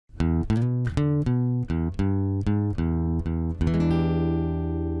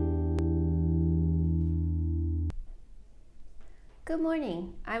Good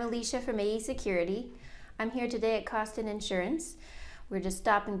morning. I'm Alicia from AE Security. I'm here today at Costin Insurance. We're just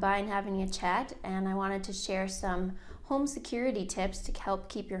stopping by and having a chat, and I wanted to share some home security tips to help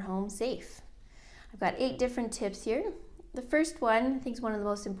keep your home safe. I've got 8 different tips here. The first one, I think is one of the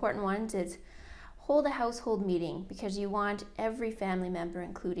most important ones, is hold a household meeting, because you want every family member,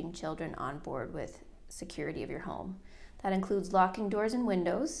 including children, on board with security of your home. That includes locking doors and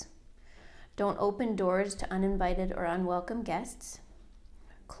windows. Don't open doors to uninvited or unwelcome guests.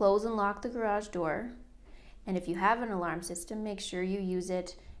 Close and lock the garage door. And if you have an alarm system, make sure you use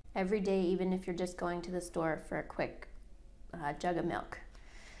it every day, even if you're just going to the store for a quick jug of milk.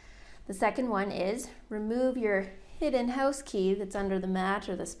 The second one is remove your hidden house key that's under the mat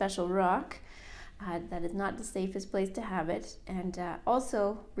or the special rock. That is not the safest place to have it. And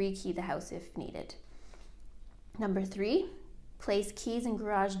also rekey the house if needed. Number 3, place keys and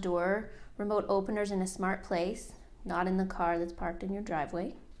garage door remote openers in a smart place, not in the car that's parked in your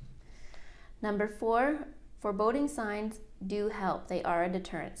driveway. Number 4, foreboding signs do help. They are a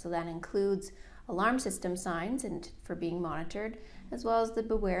deterrent, so that includes alarm system signs and for being monitored, as well as the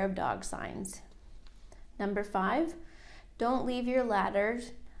beware of dog signs. Number 5, don't leave your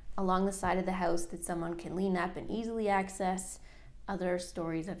ladders along the side of the house that someone can lean up and easily access other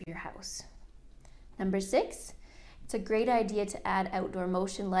stories of your house. Number 6, it's a great idea to add outdoor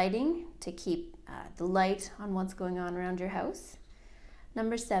motion lighting to keep the light on what's going on around your house.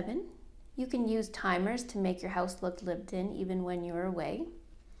 Number 7, you can use timers to make your house look lived in even when you're away.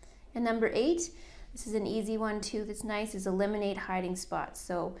 And number 8, this is an easy one too that's nice, is eliminate hiding spots.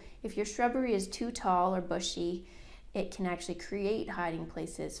 So if your shrubbery is too tall or bushy, it can actually create hiding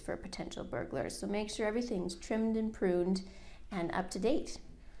places for potential burglars. So make sure everything's trimmed and pruned and up to date.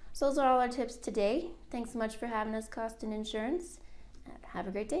 So those are all our tips today. Thanks so much for having us, Costin Insurance. Have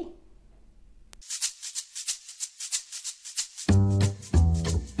a great day.